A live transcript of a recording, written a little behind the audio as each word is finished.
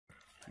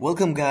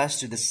Welcome guys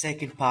to the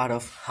second part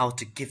of how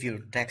to give your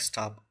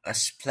desktop a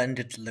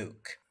splendid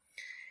look.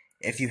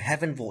 If you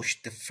haven't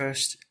watched the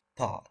first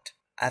part,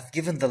 I've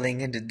given the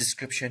link in the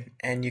description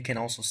and you can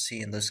also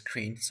see in the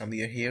screen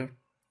somewhere here.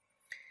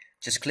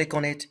 Just click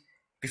on it.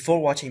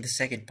 Before watching the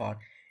second part,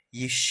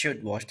 you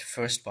should watch the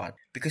first part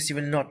because you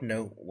will not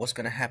know what's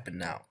gonna happen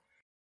now.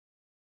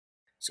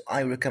 So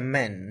I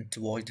recommend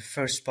to watch the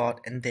first part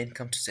and then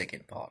come to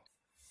second part.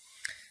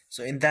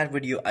 So in that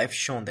video I've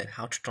shown that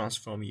how to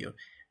transform your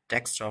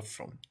desktop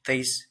from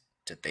this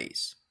to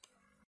this.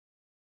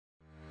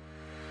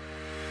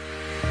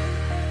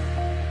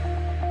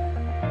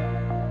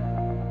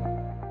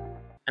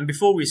 And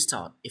before we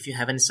start, if you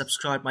haven't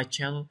subscribed my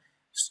channel,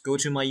 just go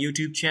to my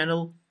YouTube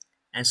channel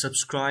and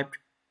subscribe,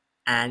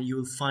 and you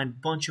will find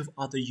bunch of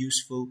other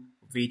useful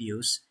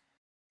videos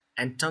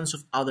and tons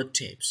of other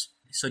tips.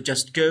 So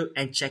just go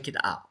and check it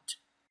out.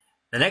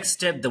 The next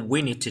step that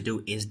we need to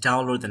do is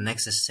download the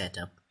Nexus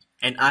setup,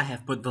 and I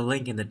have put the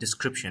link in the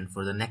description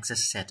for the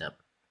Nexus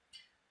setup.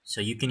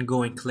 So you can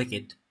go and click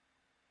it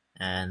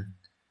and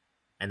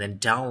then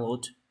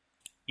download.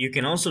 You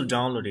can also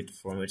download it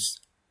from its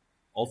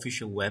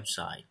official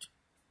website.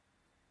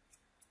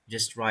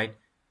 Just write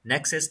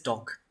Nexus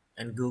dock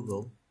and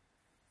Google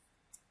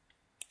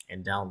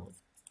and download.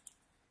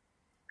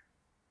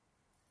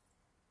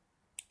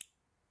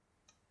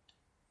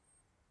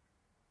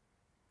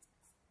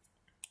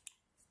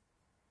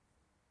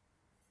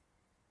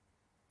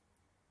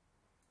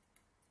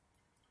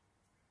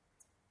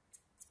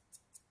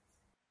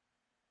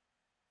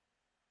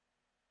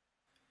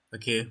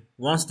 Okay,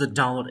 once the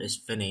download is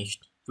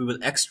finished, we will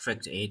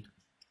extract it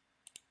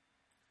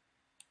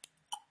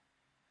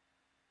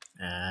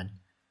and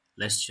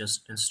let's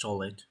just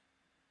install it.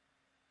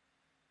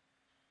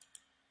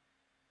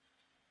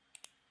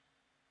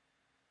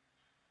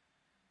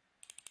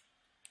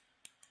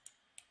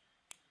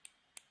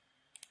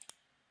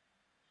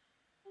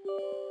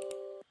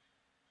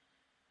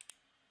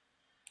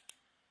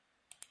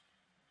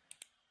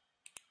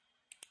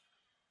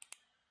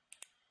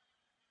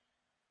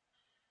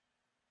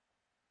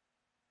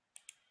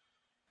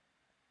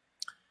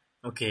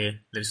 Okay,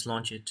 let's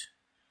launch it.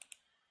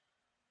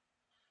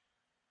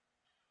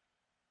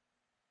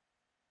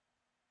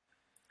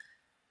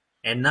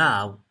 And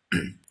now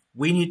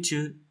we need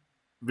to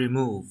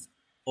remove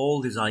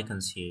all these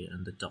icons here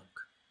on the dock.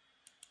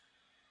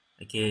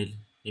 Okay,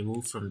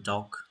 remove from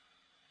dock.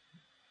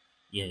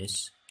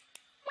 Yes.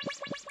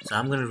 So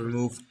I'm gonna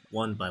remove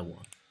one by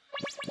one.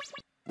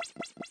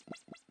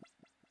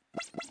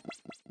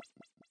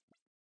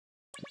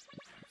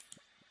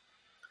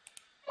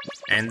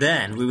 And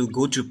then we will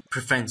go to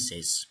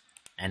preferences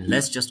and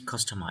let's just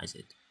customize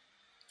it.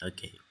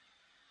 Okay,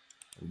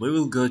 we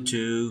will go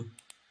to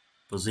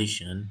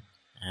position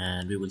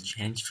and we will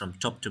change from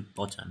top to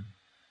bottom,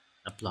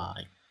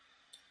 apply,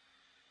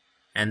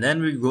 and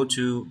then we go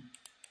to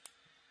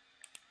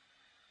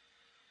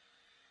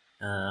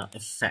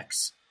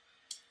effects.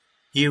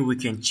 Here we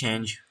can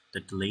change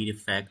the delete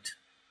effect.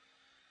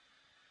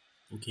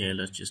 Okay,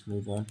 let's just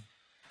move on.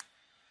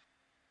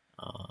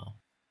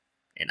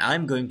 And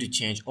I'm going to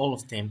change all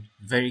of them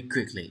very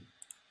quickly.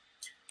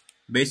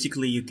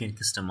 Basically, you can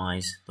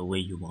customize the way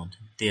you want.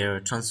 There are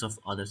tons of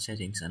other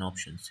settings and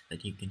options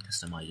that you can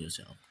customize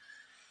yourself.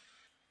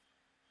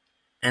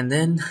 And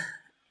then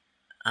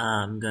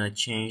I'm gonna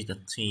change the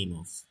theme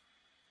of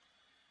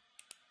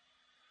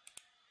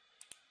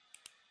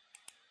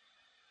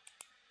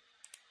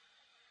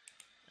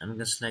I'm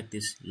gonna select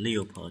this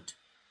leopard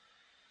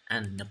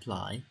and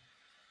apply.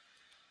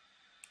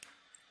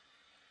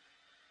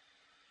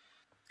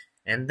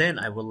 And then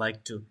I would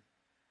like to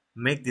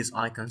make this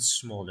icon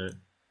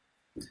smaller,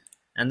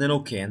 and then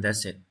okay, and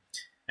that's it.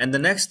 And the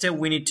next step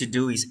we need to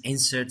do is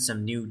insert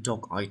some new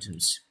dock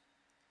items,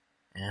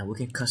 and we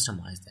can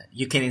customize that.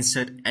 You can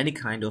insert any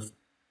kind of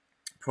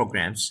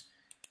programs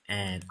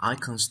and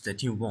icons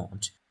that you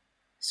want.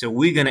 So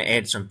we're gonna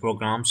add some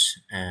programs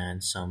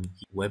and some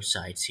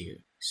websites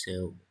here.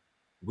 So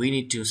we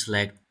need to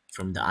select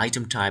from the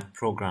item type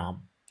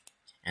program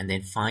and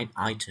then find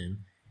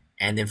item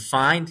and then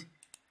find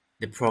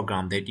the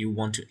program that you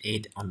want to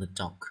add on the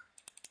dock.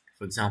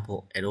 For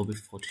example, Adobe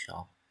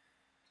Photoshop.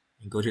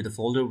 You go to the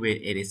folder where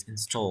it is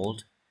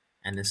installed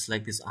and then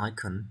select this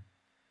icon,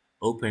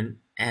 open,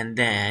 and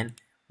then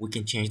we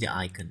can change the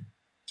icon.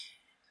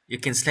 You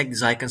can select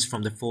these icons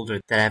from the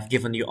folder that I've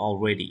given you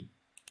already.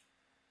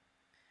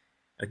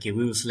 Okay,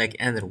 we will select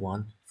another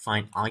one,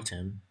 find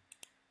item,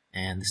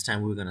 and this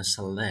time we're gonna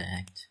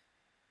select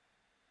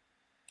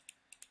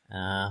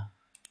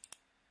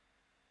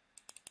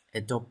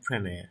Adobe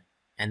Premiere.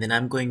 And then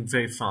I'm going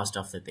very fast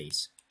after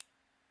this.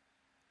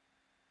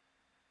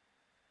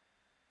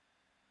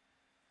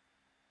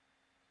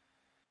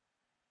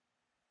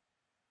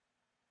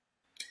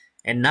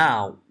 And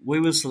now we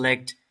will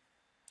select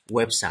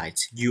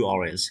websites,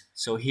 URLs.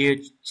 So here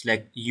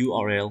select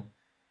URL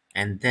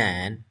and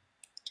then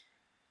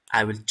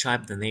I will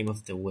type the name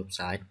of the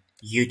website,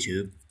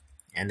 YouTube,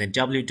 and then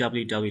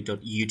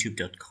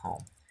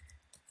www.youtube.com,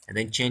 and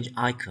then change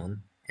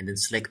icon and then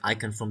select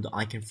icon from the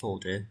icon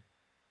folder,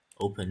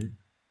 open,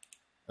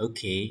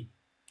 OK,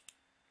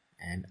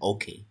 and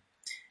OK,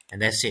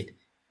 and that's it.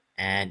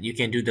 And you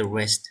can do the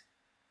rest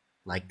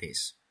like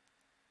this.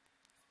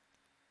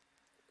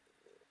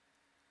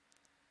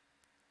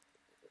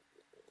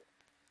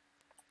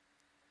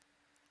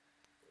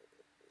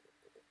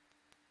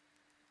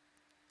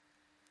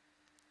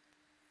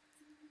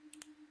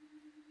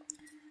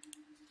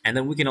 And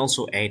then we can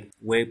also add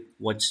web,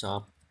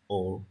 WhatsApp,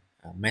 or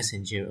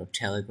Messenger or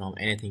Telegram,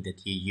 anything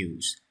that you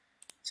use.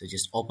 So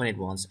just open it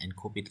once and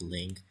copy the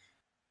link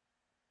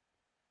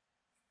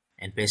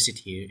and paste it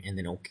here, and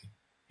then OK.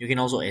 You can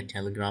also add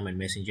Telegram and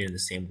Messenger in the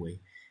same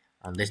way.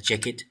 Let's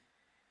check it,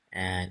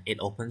 and it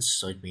opens,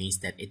 so it means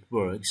that it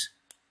works.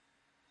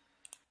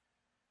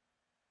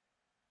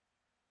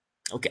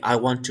 Okay, I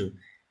want to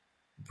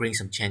bring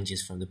some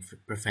changes from the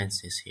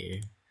preferences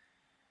here.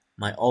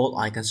 My all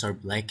icons are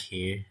black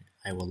here.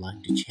 I would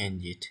like to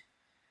change it.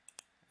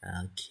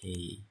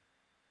 Okay.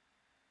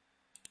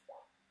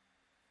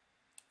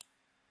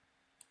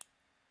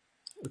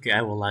 Okay,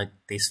 I will like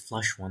this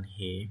flush one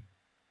here.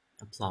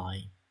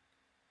 Apply,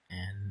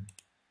 and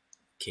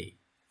okay.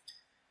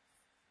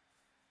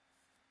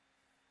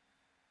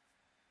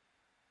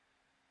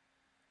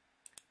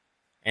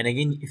 And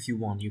again, if you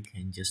want, you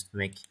can just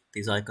make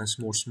these icons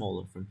more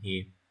smaller from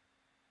here.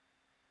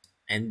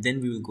 And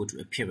then we will go to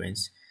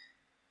appearance,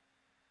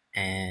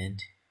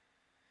 and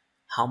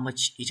how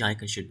much each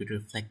icon should be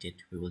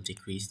reflected, we will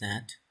decrease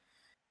that.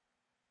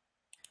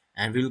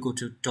 And we will go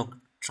to dock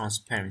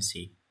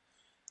transparency,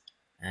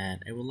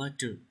 and I would like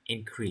to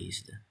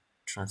increase the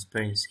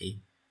transparency,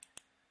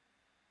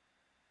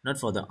 not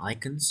for the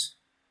icons,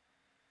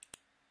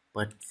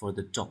 but for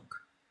the dock.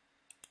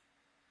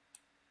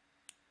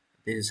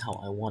 This is how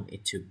I want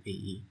it to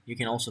be. You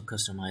can also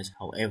customize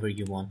however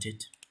you want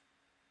it.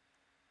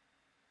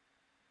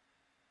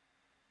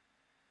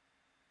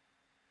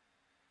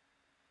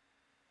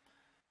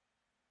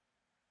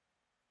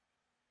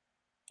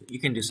 You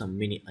can do some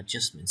mini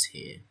adjustments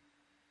here.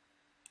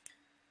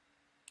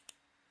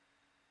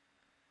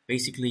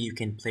 Basically, you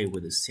can play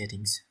with the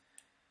settings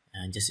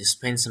and just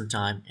spend some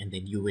time, and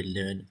then you will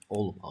learn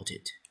all about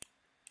it.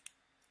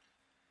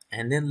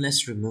 And then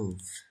let's remove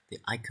the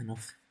icon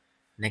of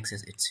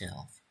Nexus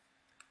itself.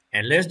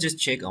 And let's just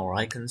check our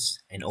icons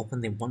and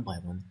open them one by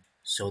one,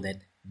 so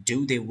that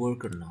do they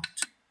work or not.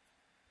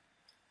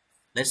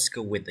 Let's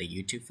go with the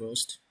YouTube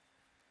first.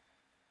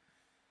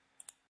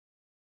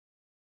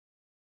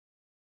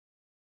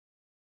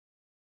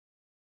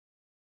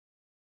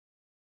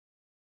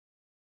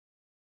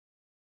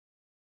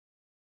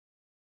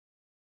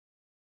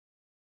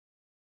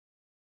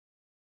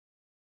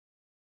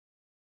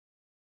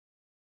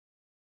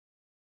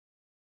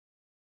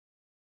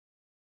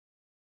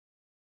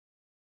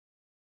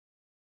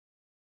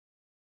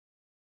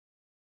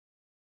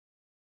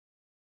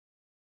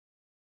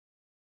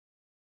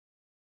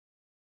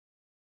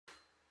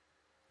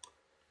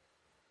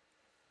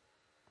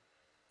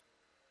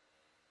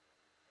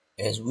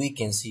 As we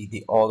can see,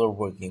 they all are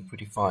working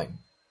pretty fine.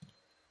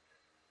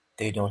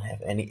 They don't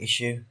have any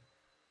issue.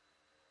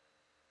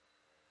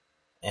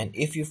 And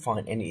if you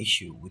find any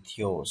issue with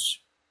yours,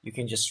 you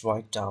can just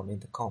write down in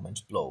the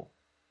comments below.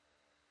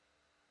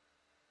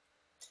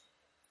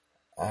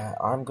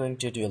 I'm going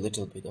to do a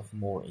little bit of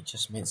more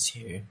adjustments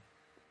here.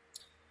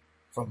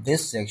 From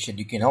this section,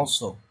 you can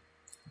also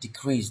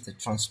decrease the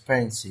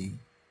transparency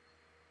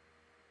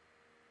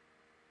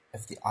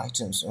of the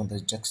items on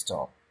the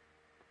desktop.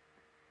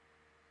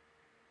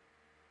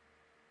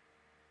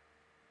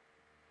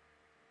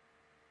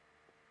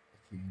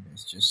 Okay,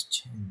 let's just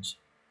change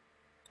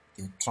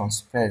the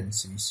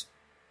transparencies.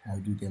 How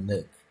do they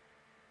look?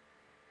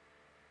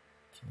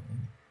 Okay.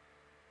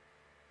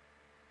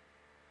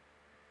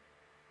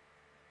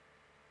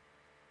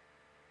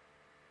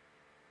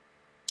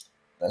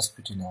 That's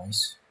pretty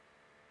nice.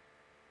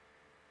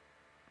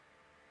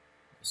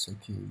 It's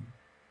okay.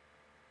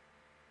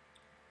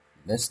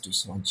 Let's do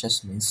some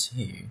adjustments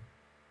here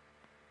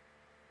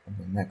on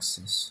the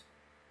Nexus.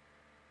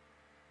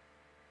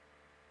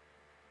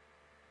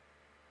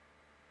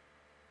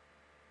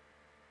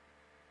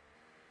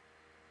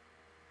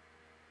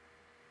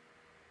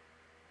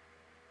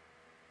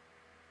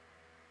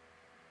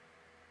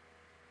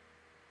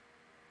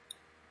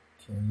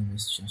 Okay,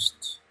 let's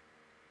just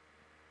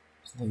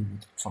play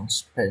with the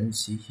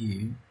transparency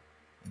here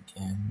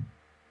again.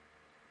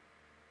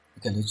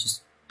 Okay, let's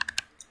just.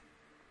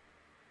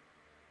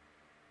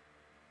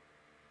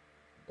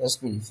 That's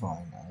pretty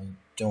fine. I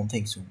don't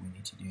think so. We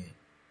need to do it.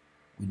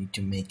 We need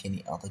to make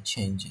any other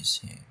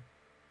changes here.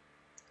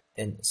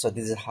 And so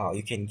this is how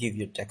you can give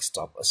your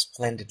desktop a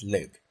splendid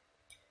look.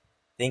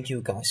 Thank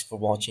you guys for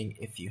watching.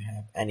 If you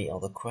have any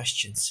other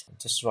questions,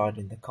 just write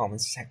in the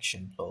comment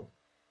section below.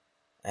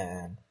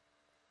 And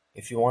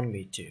if you want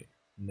me to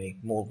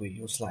make more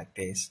videos like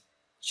this,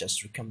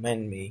 just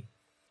recommend me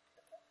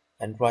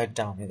and write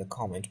down in the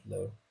comment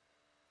below.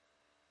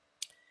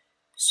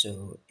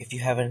 So if you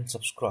haven't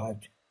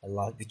subscribed and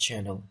like the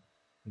channel,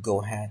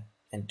 go ahead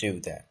and do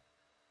that.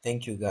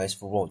 Thank you guys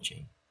for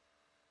watching.